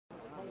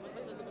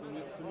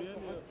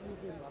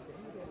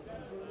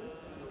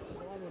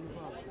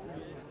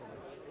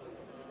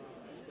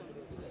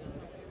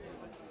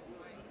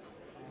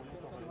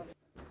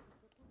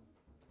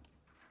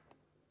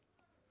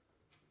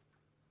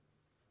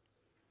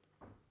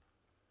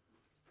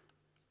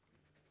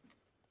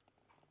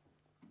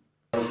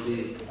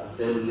County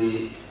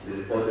Assembly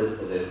reported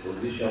for the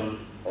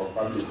exposition of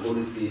public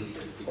policy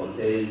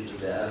contained in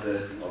the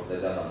address of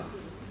the governor.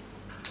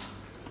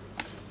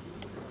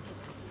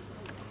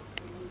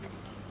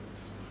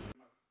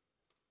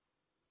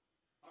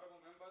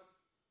 Honorable members,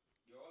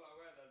 you are all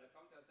aware that the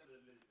County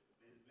Assembly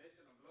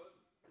legislation of laws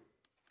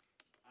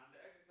and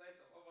the exercise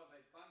of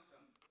oversight function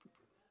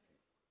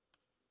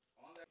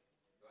on the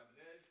to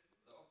address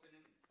the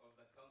opening of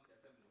the County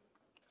Assembly.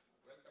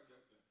 Welcome, Your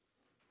Excellency.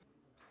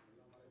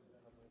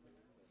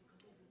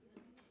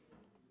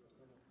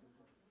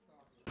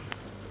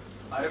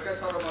 I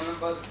request honorable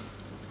members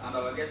and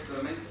our guests to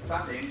remain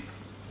standing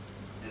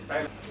in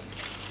silence.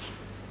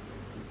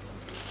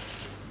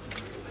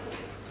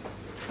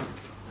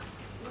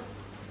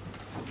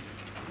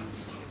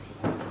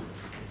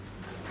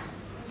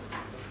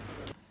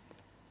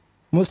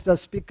 Mr.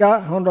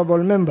 Speaker,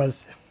 honorable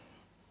members,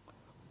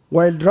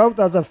 while drought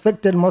has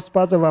affected most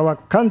parts of our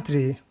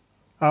country,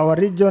 our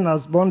region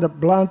has borne the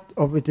brunt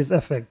of its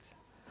effects.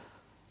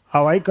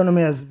 Our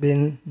economy has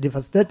been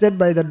devastated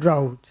by the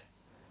drought,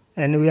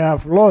 and we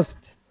have lost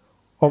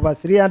over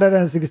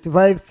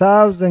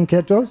 365,000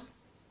 cattle,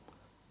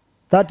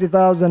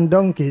 30,000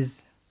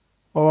 donkeys,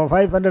 over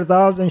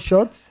 500,000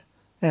 shots,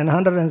 and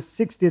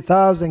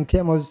 160,000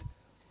 camels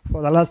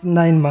for the last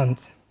 9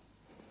 months.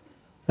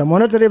 The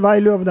monetary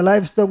value of the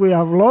livestock we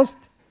have lost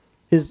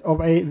is of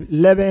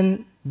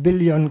 11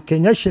 billion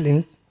Kenya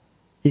shillings,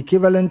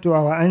 equivalent to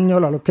our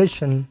annual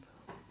allocation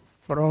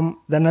from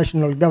the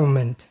national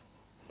government.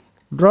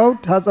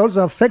 Drought has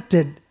also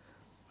affected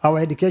our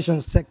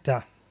education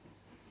sector.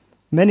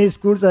 Many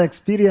schools are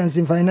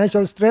experiencing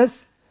financial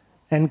stress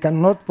and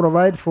cannot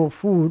provide for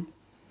food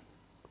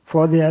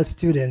for their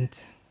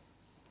students.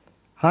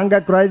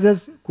 Hunger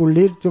crisis could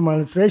lead to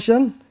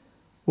malnutrition,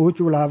 which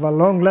will have a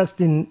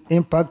long-lasting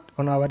impact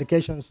on our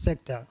education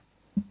sector.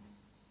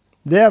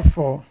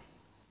 Therefore,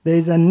 there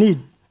is a need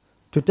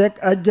to take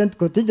urgent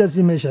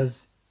contingency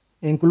measures,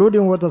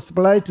 including water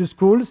supply to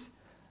schools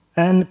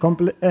and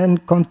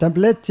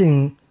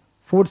contemplating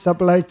food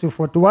supply to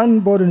 41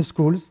 boarding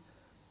schools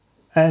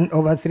and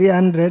over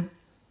 300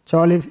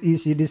 khalif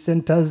ECD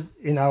centers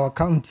in our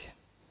county.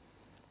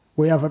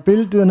 We have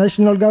appealed to the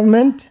national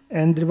government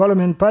and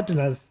development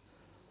partners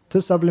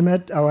to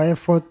supplement our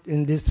effort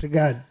in this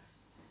regard.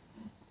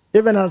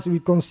 Even as we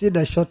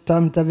consider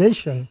short-term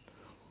intervention,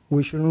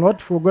 we should not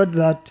forget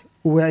that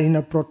we are in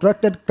a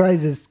protracted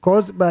crisis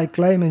caused by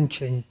climate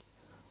change.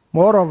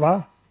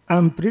 Moreover,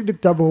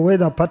 unpredictable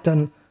weather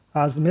pattern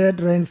has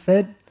made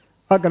rain-fed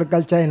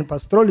agriculture and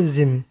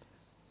pastoralism,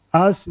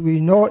 as we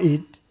know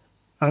it,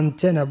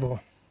 untenable.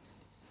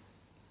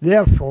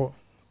 Therefore,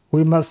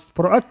 we must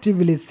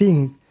proactively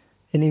think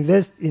and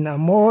invest in a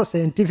more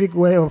scientific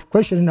way of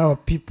questioning our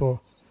people.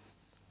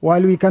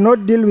 While we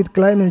cannot deal with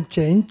climate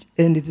change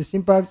and its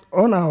impacts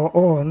on our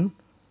own,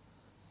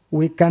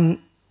 we can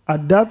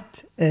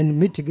adapt and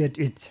mitigate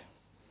it.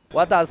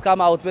 What has come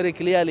out very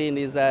clearly in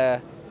his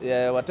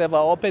whatever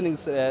opening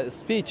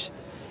speech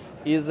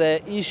is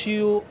the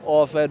issue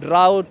of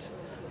drought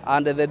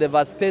and the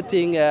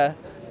devastating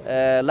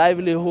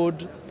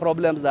livelihood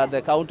problems that the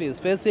county is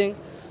facing.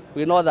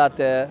 We know that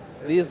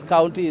this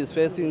county is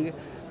facing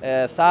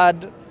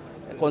third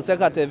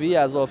consecutive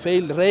years of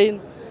failed rain,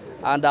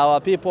 and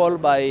our people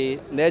by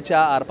nature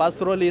are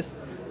pastoralists,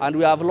 and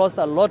we have lost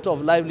a lot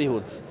of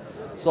livelihoods.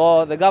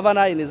 So the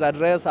governor in his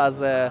address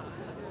has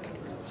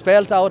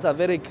spelled out a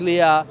very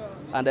clear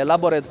and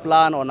elaborate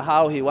plan on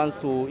how he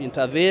wants to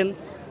intervene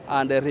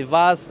and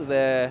reverse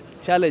the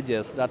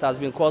challenges that has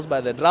been caused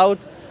by the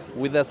drought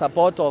with the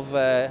support of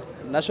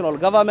national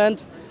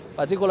government,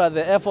 particularly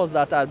the efforts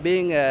that are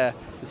being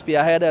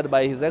spearheaded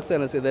by His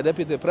Excellency the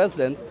Deputy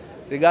President,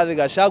 regarding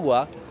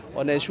Gachagua,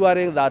 on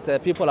ensuring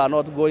that people are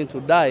not going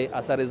to die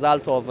as a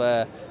result of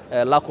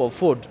lack of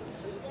food.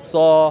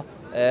 So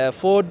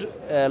food,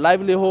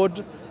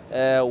 livelihood,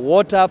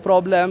 water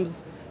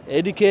problems,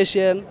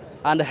 education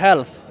and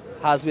health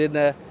has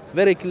been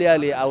very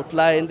clearly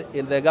outlined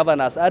in the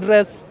governor's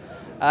address.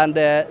 And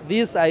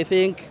this, I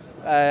think,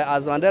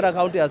 as Mandera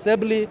County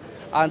Assembly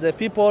and the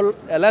people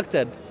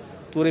elected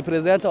to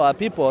represent our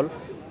people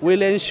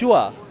will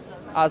ensure,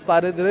 as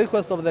per the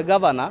request of the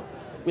governor,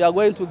 we are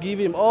going to give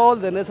him all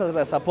the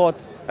necessary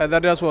support. That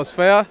address was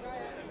fair.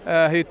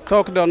 He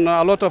talked on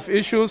a lot of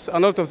issues, a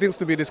lot of things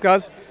to be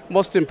discussed.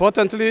 Most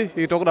importantly,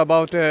 he talked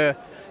about the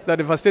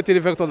devastating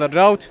effect of the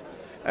drought,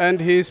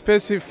 and he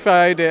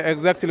specified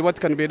exactly what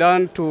can be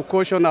done to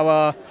caution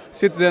our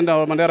citizens,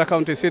 our Mandera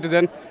County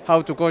citizens,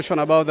 how to caution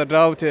about the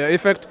drought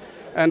effect.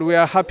 And we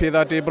are happy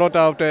that he brought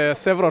out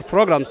several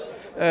programs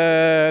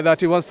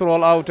that he wants to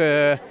roll out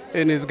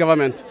in his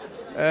government.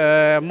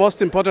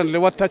 Most importantly,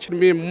 what touched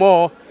me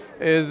more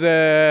is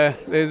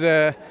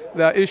the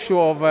issue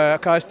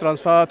of cash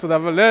transfer to the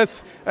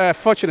less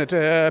fortunate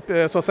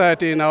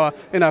society in our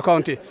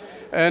county,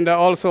 and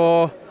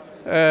also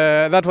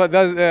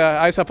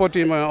I support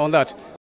him on that.